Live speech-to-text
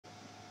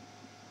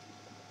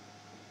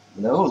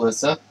Hello,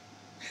 Alyssa.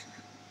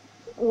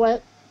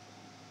 What?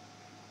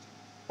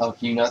 Oh,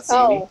 can you not see me?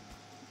 Oh,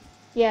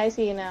 yeah, I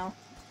see you now.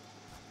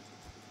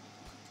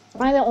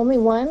 Am I the only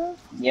one?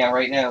 Yeah,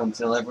 right now,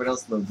 until everyone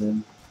else loads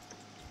in.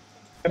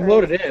 I'm Right.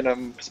 loaded in.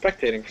 I'm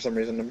spectating for some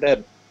reason. I'm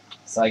dead.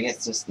 So I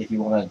guess just if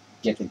you want to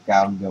get the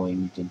ground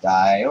going, you can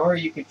die, or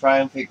you can try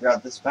and figure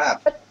out this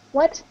map. What?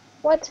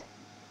 What?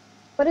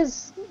 What?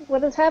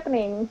 What is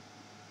happening?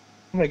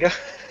 Oh my god.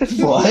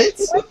 What?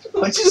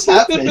 What just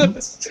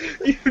happened?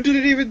 You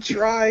didn't even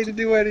try to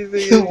do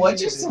anything. What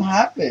just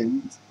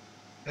happened?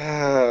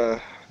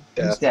 Ah,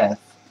 Who's death.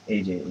 death?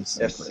 AJ is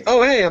so Yes. great.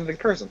 Oh, hey, I'm the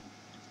person.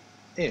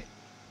 Yeah.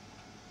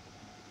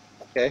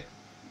 Okay.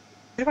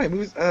 If I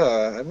move,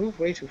 I move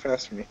way too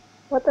fast for me.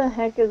 What the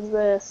heck is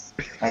this?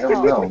 I don't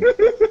Oh,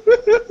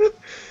 know.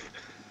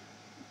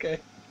 Okay.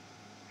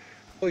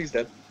 Oh, he's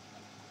dead.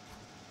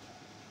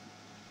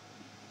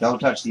 Don't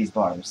touch these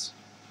bars.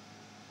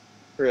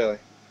 Really?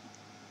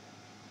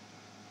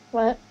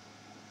 what?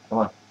 Come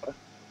on.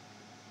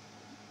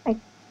 I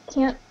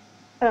can't.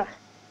 Ugh.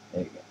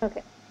 There you go.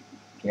 Okay.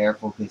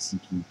 Careful, because he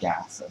can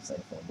gas us, I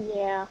think.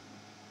 Yeah.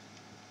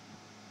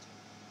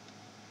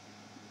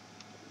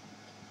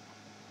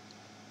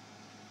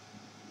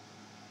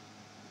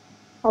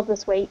 I'll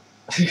just wait.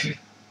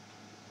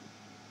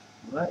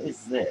 What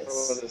is I don't know what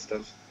this? this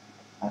does.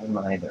 I don't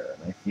know either.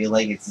 And I feel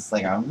like it's just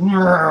like a...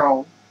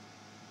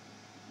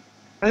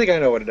 I think I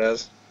know what it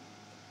does.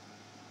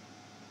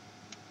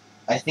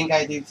 I think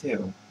I do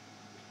too.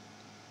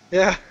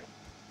 Yeah.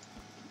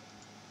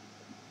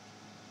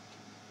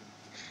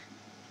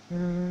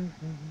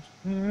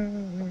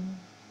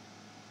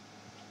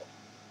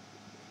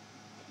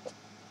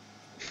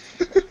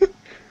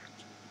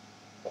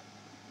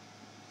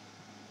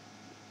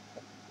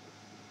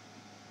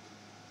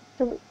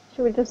 Should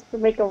we just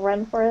make a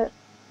run for it?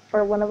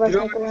 Or one of us You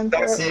know make a what? run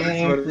for it?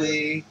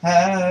 Simply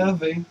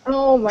having...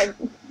 Oh my.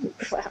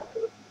 Wow.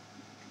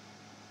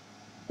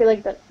 I feel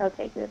like that.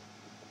 Okay, good.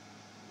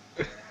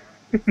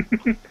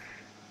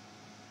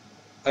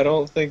 I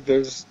don't think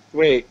there's.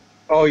 Wait.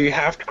 Oh, you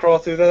have to crawl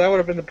through that? That would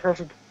have been the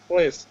perfect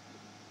place.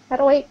 How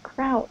do I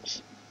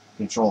crouch?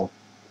 Control.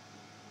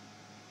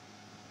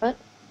 What?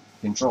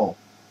 Control.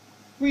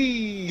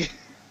 Whee!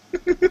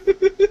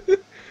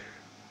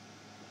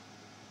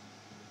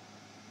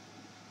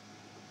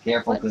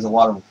 Careful, What? because the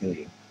water will kill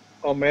you.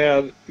 Oh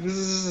man, this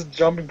is a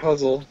jumping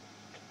puzzle.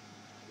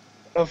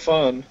 Have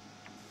fun.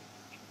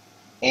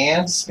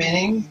 And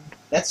spinning?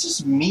 That's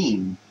just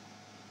mean.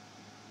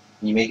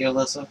 Can you make it,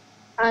 Alyssa?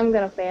 I'm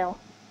gonna fail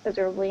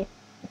miserably.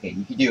 Okay,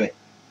 you can do it.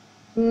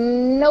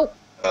 Nope.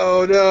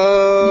 Oh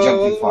no! You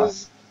jumped too far.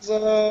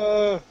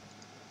 Alyssa!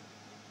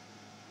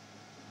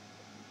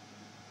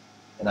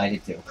 And I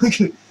did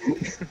too.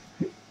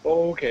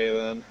 Okay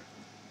then.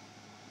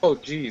 Oh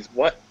jeez,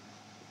 what?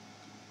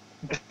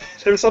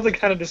 There was something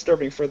kind of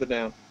disturbing further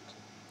down.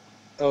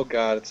 Oh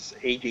god, it's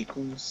AJ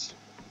Coons.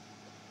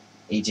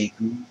 AJ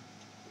Kuhn.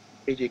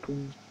 AJ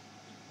Coons.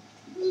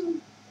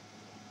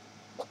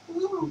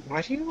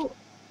 Why do you?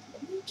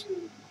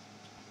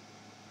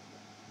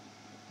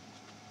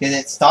 Because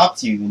it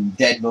stops you in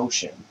dead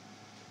motion.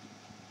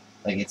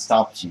 Like, it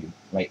stops you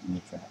right in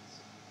your tracks.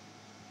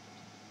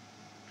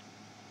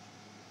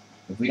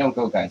 If we don't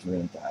go, guys, we're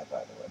gonna die, by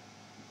the way.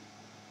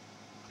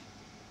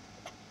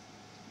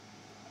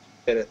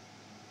 Hit it.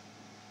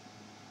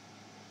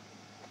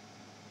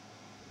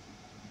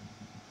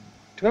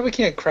 Too bad we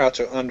can't crouch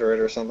under it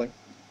or something.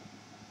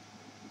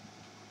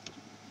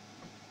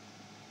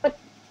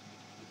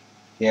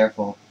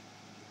 Careful.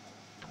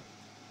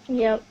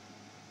 Yep.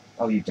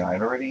 Oh, you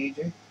died already,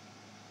 AJ?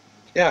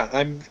 Yeah,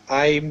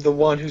 I'm the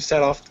one who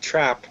set off the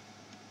trap.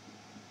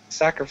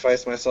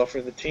 Sacrificed myself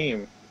for the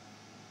team.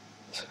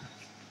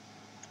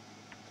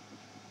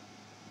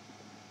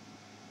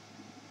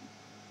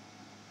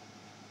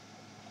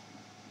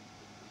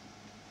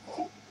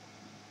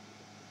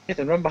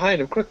 Nathan, run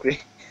behind him quickly.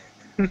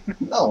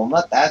 No, I'm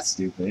not that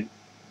stupid.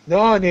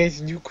 No,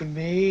 Nathan, you can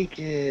make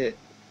it.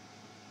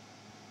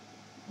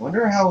 I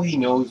wonder how he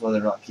knows whether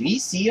or not... Can he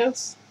see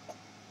us?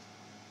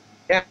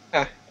 Yeah.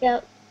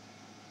 Yep.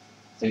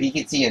 So he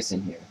can see us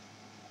in here.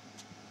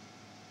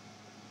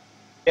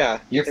 Yeah.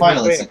 You're and fine,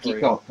 he's Alyssa. waiting for Keep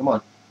you. going. Come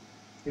on.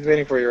 He's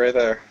waiting for you right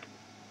there.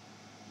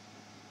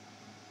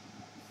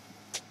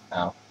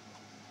 Ow.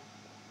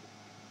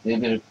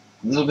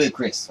 Little bit of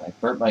Chris. I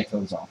burnt my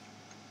toes off.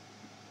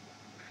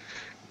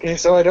 Okay,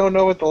 so I don't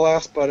know what the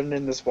last button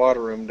in this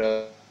water room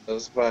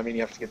does, but I mean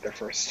you have to get there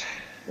first.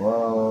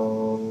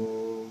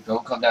 Whoa.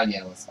 Don't come down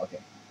yet, Alyssa. Okay.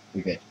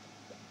 We're good.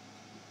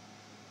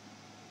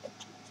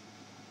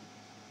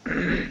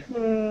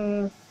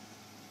 Hmm.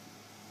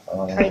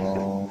 Oh, Right.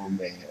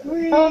 man.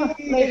 Oh,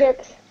 made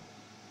it.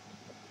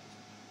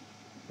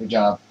 Good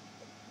job.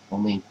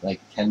 Only,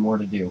 like, 10 more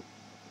to do.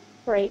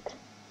 Great.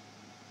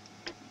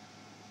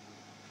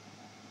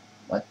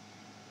 What?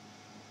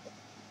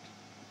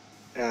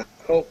 Yeah.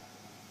 Oh,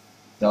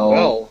 So,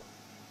 well.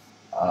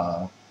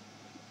 uh...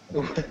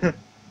 Hold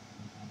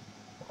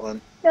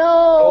on. No.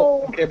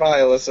 Oh, okay,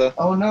 Goodbye, Alyssa.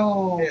 Oh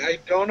no! Hey, I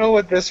don't know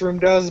what this room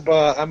does,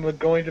 but I'm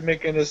going to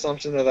make an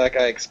assumption that that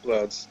guy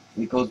explodes.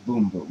 It goes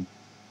boom boom.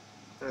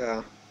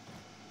 Yeah.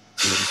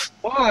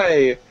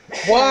 Why?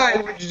 Why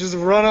would you just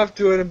run up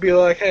to it and be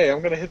like, hey,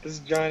 I'm gonna hit this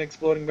giant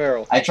exploding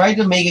barrel? I tried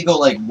to make it go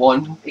like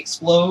one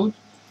explode.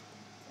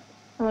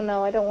 Oh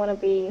no, I don't want to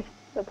be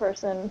the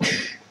person.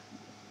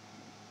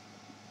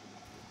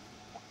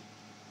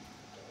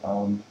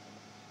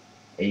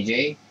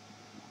 AJ?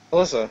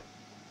 Alyssa,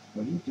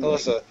 What are you doing?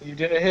 Alyssa, you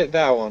didn't hit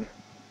that one.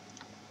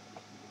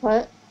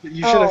 What? You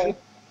should have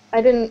hit.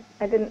 I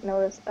didn't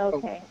notice.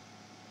 Okay.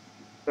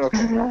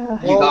 Okay. You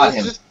Well, got it's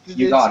him. Just,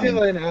 You got it's him.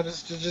 too late now.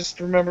 Just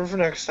remember for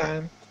next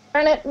time.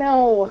 Darn it,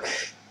 no.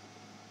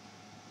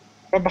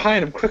 Run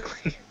behind him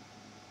quickly.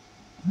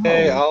 No.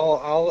 Hey,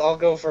 I'll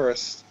go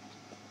first.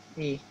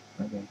 Me.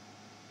 Okay.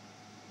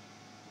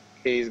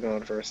 Okay, he's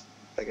going first,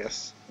 I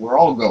guess. We're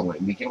all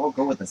going. We can all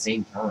go at the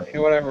same time. Okay,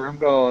 whatever. I'm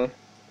going.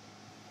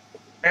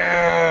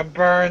 Ah,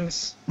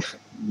 burns.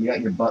 You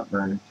got your butt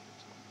burned.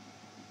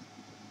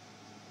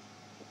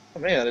 Oh,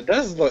 man, it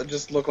does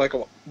just look like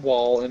a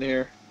wall in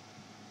here.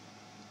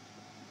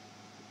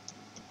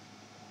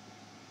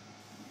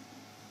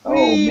 Oh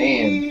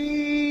man.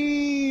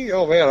 Whee!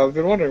 Oh man, I've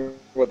been wondering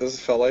what this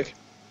felt like.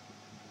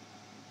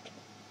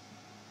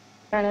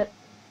 Darn it.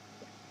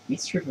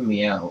 He's tripping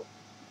me out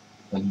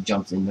when he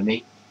jumps into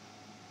me.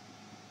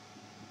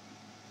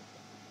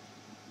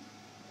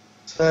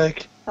 It's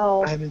like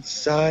Oh. I'm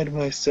inside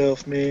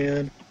myself,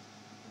 man.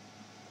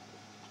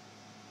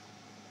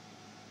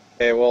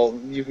 Okay, well,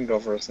 you can go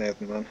first,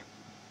 Nathan, then.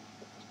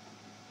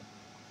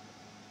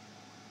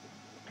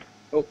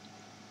 Oh.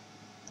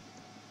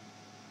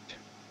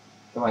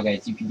 Come on,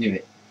 guys. You can do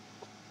it.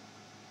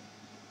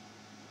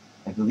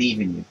 I believe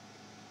in you.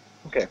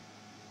 Okay.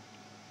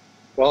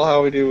 Well,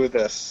 how we do with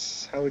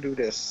this? How we do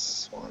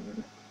this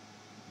one?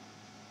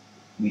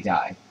 We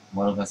die.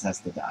 One of us has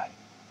to die.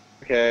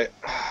 Okay.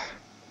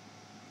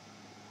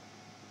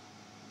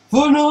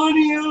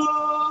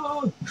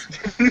 Fanonia!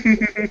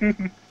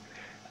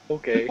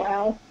 Okay.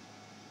 Wow.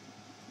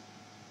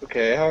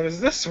 Okay, how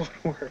does this one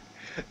work?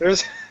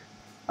 There's the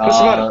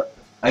button.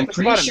 I'm Push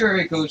the pretty button. sure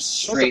it goes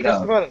straight Push the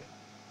up. button.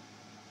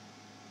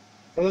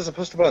 Alyssa,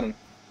 push the button.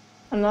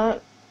 I'm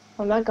not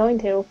going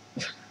to.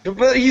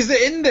 But he's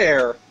in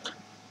there.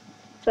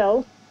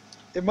 So,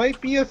 It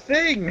might be a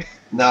thing.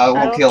 No, it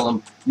won't don't- kill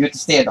him. You have to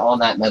stand on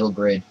that metal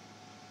grid.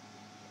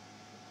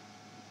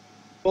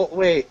 Well,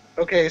 wait.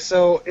 Okay,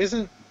 so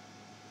isn't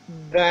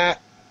that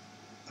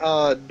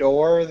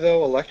door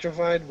though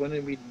electrified?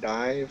 Wouldn't we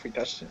die if we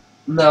touched it?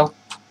 No.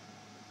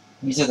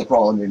 You just have to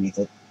crawl underneath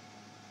it.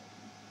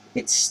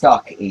 It's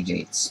stuck,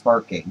 AJ. It's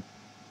sparking.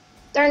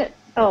 darn it.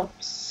 Oh,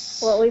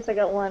 well, at least I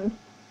got one.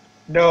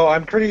 No,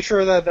 I'm pretty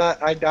sure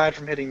that I died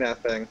from hitting that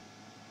thing.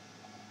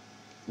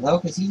 No,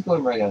 because he's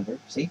going right under.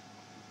 See?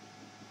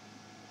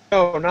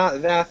 No,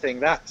 not that thing.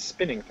 That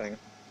spinning thing.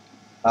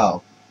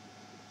 Oh.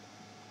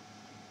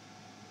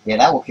 Yeah,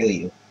 that will kill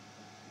you.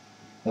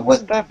 And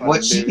what That button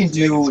what she do? can Does it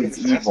make do it is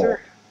spin evil.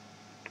 faster?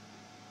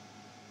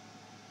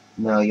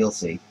 No, you'll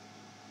see.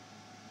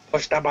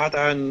 Push the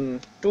button.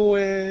 Do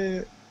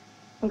it.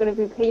 I'm gonna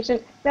be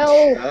patient. No!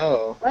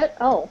 Oh. What?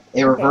 Oh.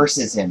 It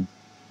reverses him.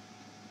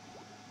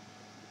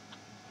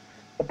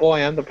 Oh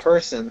boy, I'm the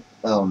person.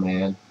 Oh,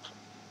 man.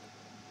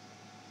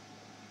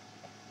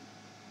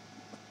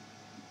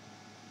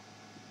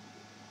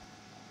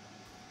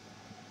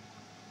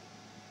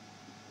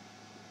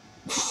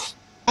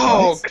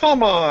 Oh, What?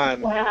 come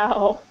on!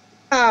 Wow.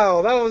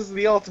 Wow, that was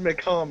the ultimate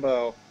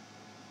combo.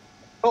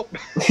 Oh,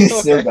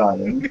 Still got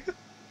him.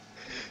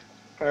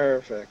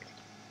 perfect.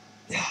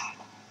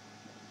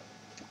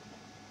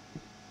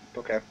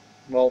 Okay,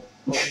 well,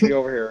 let's be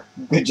over here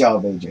Good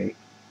job, AJ.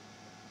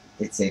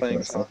 It's safe for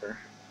playing us. soccer.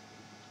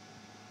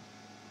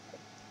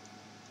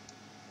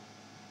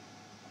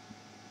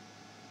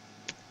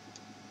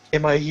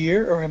 Am I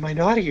here or am I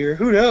not here?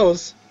 Who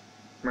knows?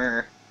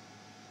 Meh.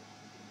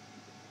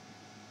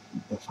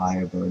 The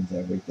fire burns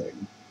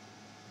everything.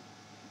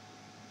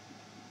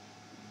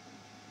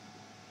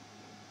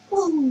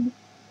 Woo.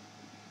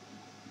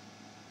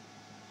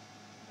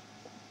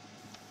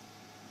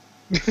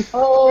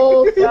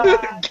 Oh,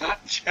 God.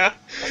 Gotcha.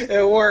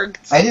 It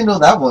worked. I didn't know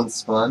that one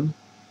spun.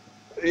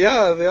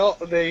 Yeah,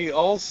 they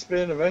all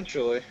spin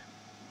eventually.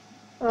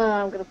 Oh,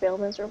 I'm gonna fail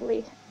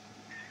miserably.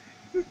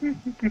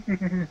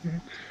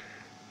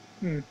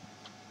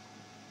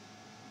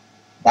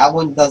 That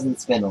one doesn't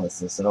spin,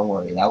 Alyssa, so don't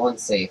worry. That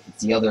one's safe.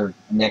 It's the other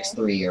next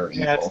three are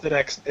evil.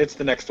 Yeah, it's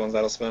the next ones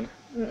that'll spin.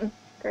 Mm-mm.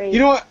 Great. You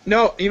know what?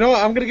 No, you know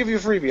what? I'm gonna give you a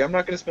freebie. I'm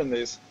not gonna spin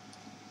these.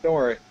 Don't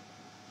worry.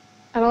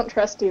 I don't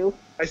trust you.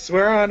 I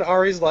swear on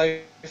Ari's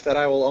life that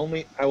I will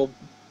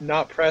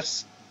not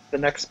press the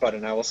next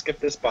button. I will skip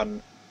this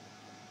button.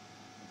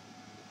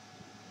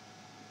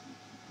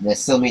 That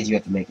still means you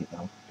have to make it,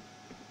 though.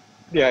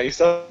 Yeah, you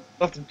still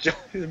have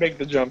to make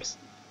the jumps.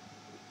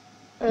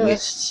 Ugh.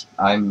 Which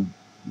I'm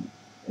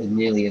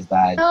nearly as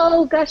bad.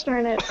 Oh, gosh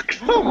darn it.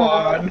 Come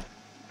on.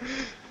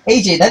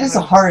 AJ, that is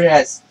a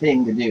hard-ass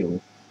thing to do.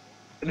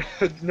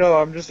 No,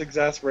 I'm just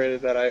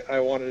exasperated that I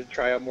wanted to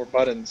try out more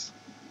buttons.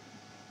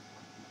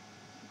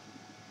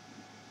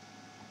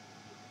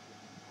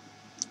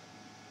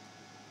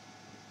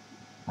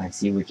 I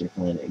see what you're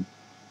planning.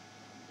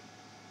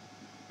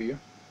 Do you?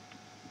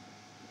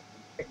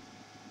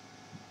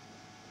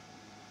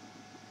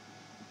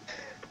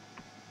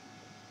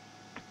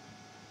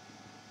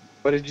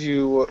 What did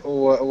you?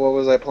 What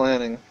was I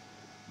planning?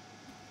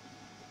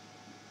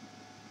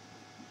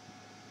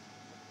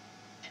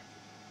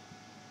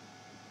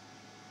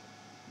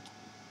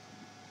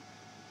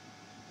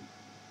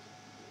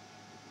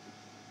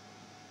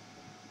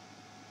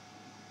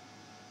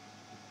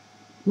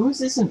 Who is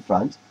this in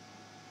front?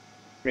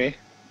 Me? I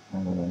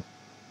don't know.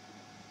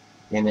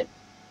 Damn it.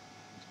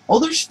 Oh,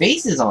 there's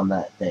faces on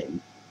that thing.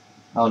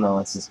 Oh no,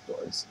 it's just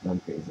doors. I'm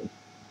crazy.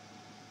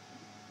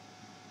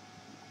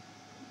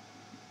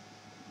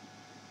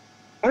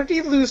 How did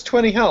he lose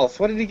 20 health?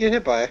 What did he get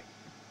hit by?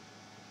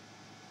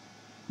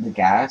 The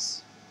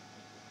gas?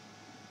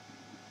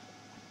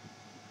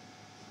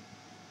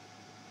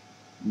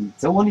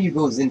 So one of you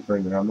goes in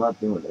further, I'm not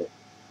doing it.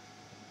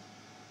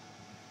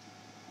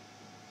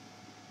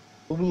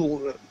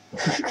 Ooh.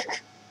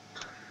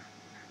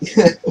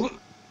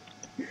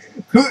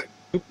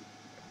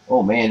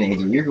 Oh man,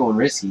 AJ, you're going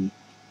risky.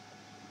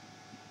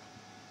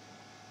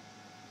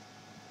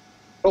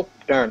 Oh,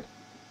 darn.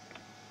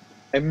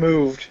 I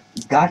moved.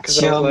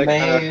 Gotcha, I was like,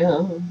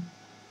 man.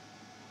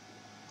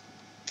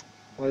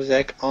 I was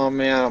like, oh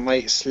man, I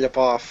might slip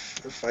off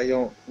if I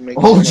don't make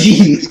Oh, too much.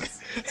 jeez.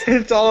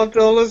 It's all up to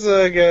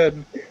Alyssa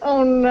again.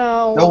 Oh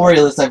no. Don't worry,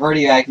 Liz, I've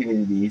already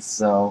activated these,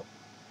 so...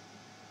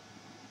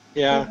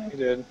 Yeah, you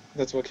did.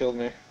 That's what killed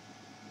me.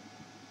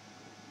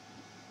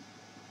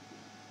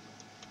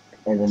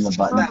 And then the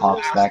button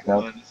pops back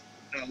up.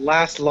 That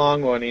last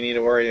long one you need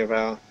to worry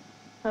about.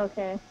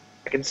 Okay.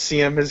 I can see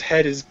him. His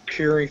head is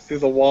peering through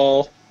the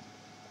wall.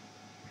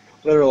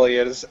 Literally,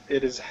 it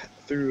is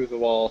through the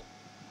wall.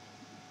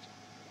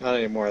 Not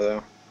anymore,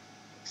 though.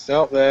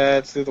 So,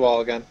 that's through the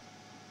wall again.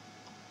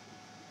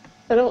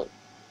 I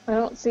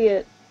don't see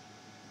it.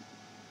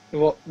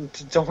 Well,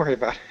 don't worry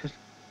about it.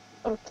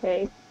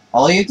 Okay.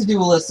 All you have to do,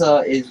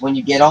 Alyssa, is when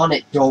you get on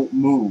it, don't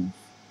move.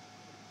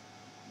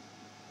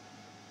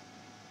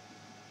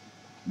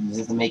 You just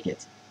have to make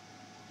it.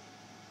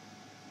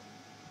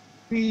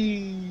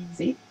 Whee!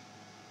 See?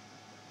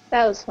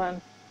 That was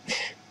fun.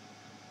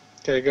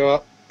 Okay, go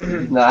up.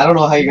 No, I don't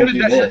know how you're gonna do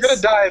You're gonna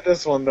this. die at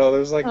this one, though.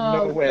 There's like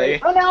Oh, no way.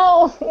 great.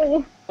 Oh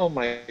no! Oh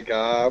my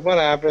god, what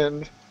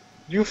happened?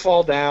 Did you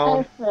fall I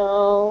down?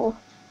 fell.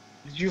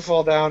 Did you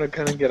fall down and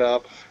couldn't get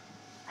up?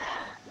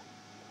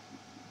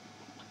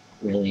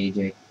 Really,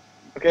 AJ?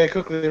 Okay,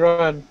 quickly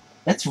run.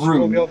 That's You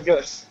won't be able rude. to get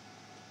us.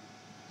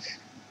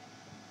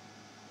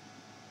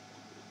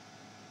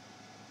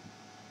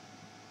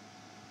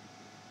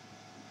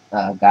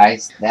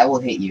 Guys, that will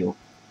hit you.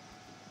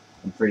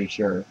 I'm pretty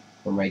sure.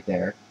 From right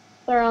there.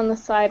 They're on the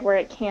side where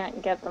it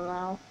can't get them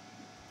though.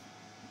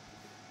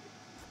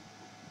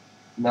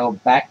 No,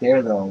 back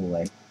there though,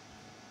 like...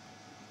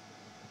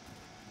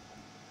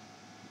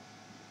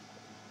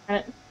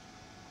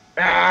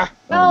 Ah!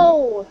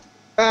 No!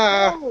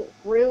 Ah! No!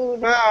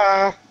 Rude.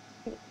 Ah!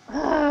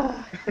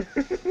 Ah.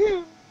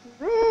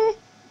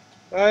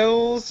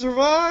 I'll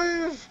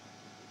survive!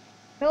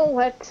 No,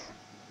 what?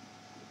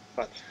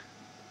 What?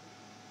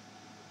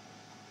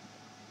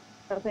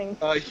 Nothing.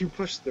 You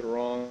pushed the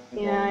wrong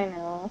Yeah, I one.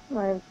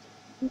 know.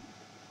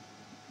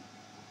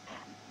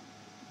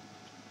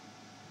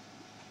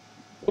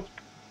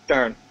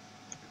 Darn.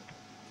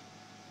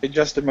 I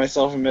adjusted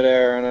myself in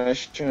midair and I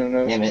shouldn't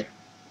have. Damn it.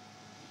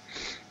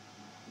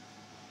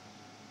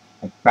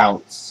 I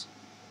bounce.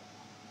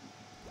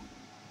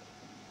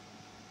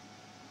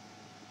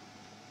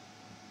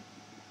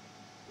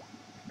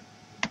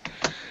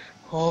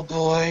 Oh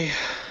boy.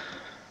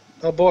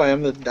 Oh boy,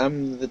 I'm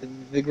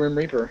the Grim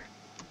Reaper.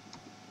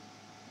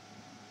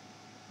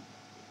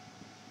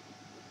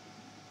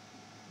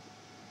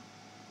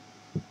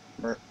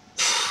 Mer-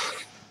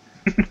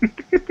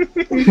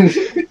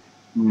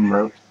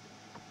 Merp.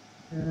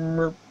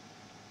 Mer-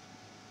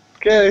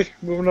 Okay,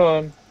 moving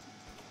on.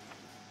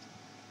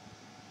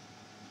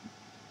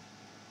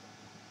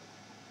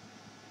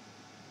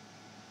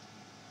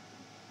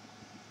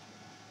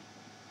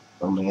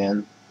 Oh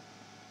man.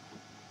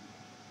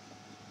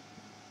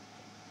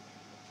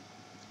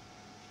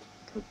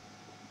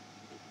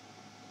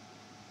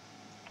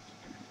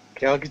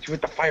 Okay, I'll get you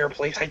at the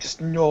fireplace. I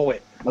just know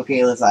it.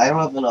 Okay, listen, I don't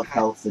have enough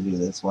health to do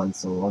this one,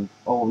 so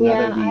oh,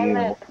 Yeah, neither do I'm you.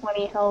 at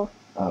 20 health.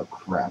 Oh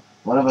crap.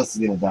 One of us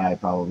is gonna die,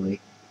 probably.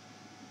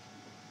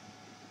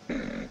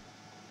 If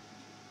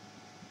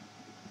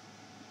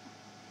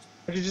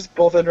you just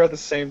both enter at the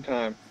same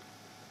time.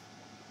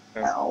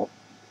 Okay. Ow.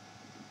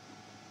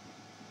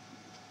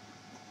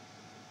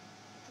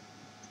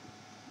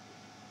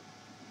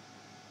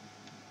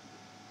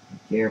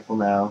 Careful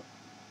now.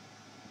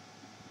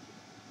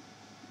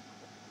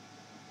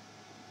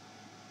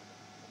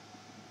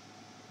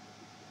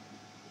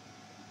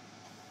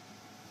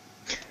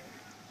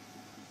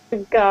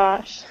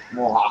 Gosh.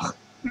 Wah.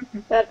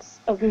 That's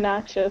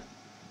obnoxious.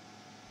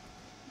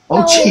 Oh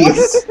No.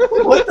 jeez!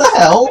 What the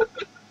hell?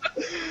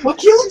 What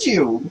killed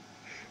you?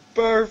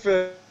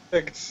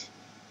 Perfect.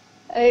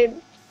 I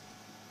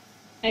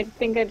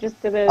think I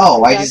just did a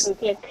Oh, I Sudoku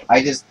kick.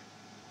 just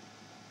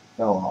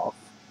fell off.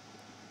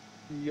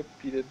 Yep,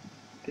 you did.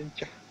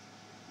 Didn't ya?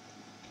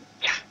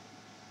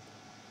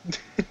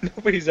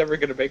 Nobody's ever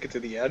gonna make it to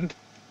the end.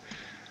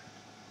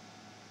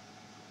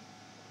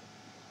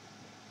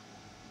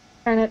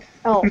 Darn it.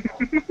 Oh.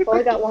 Well,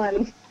 I got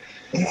one.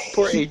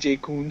 Poor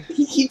AJ Kun.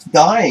 He keeps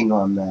dying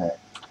on that.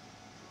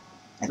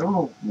 I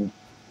don't know,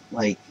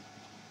 like...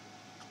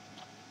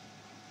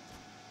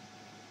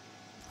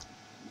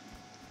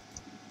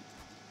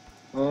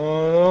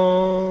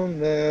 Oh, no,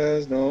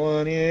 there's no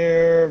one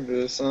here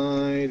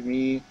beside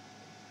me.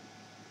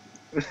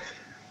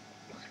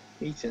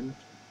 Ethan.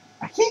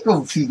 I can't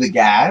go through the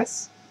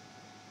gas.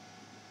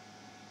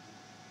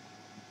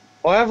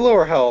 Well, I have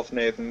lower health,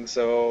 Nathan,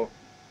 so...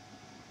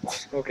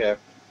 Okay.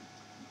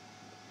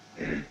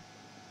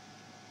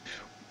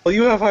 Well,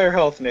 you have higher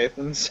health,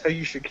 Nathan, so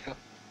you should go.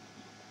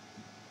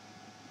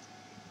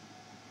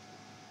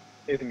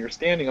 Nathan, you're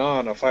standing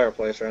on a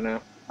fireplace right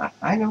now.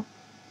 I know.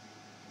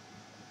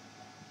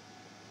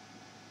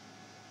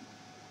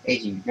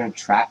 AJ, you're gonna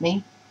trap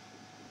me?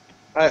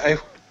 I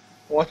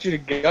want you to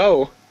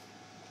go.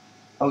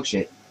 Oh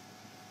shit.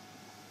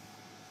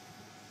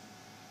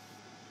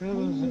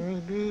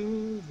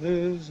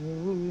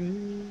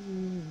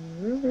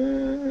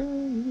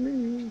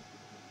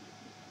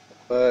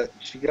 But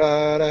you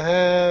gotta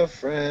have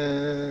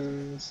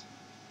friends.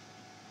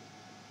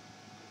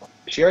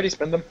 Did she already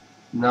spend them?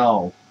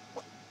 No.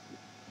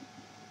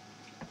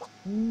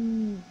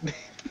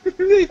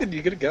 Nathan,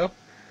 you gonna go?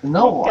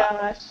 No. Oh,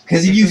 gosh.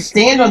 Because if you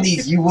stand on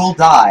these, you will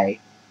die.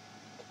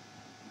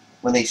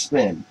 When they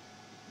spin.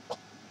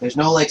 There's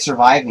no, like,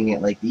 surviving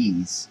it like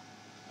these.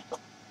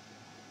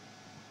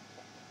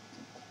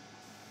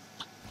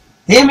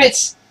 Damn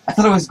it! I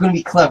thought it was gonna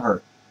be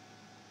clever.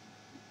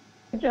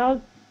 Good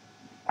job.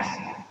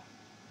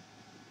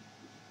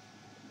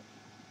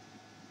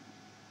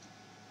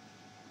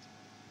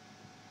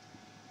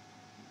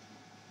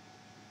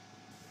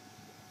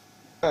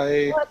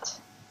 Hi. What?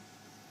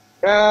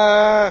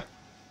 Ah!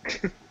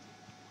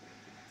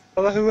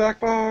 Allahu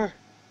Akbar!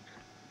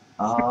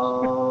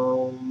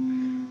 Um...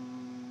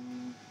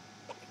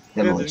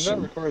 Yeah, they're not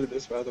Demolition. recording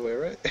this, by the way,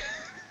 right?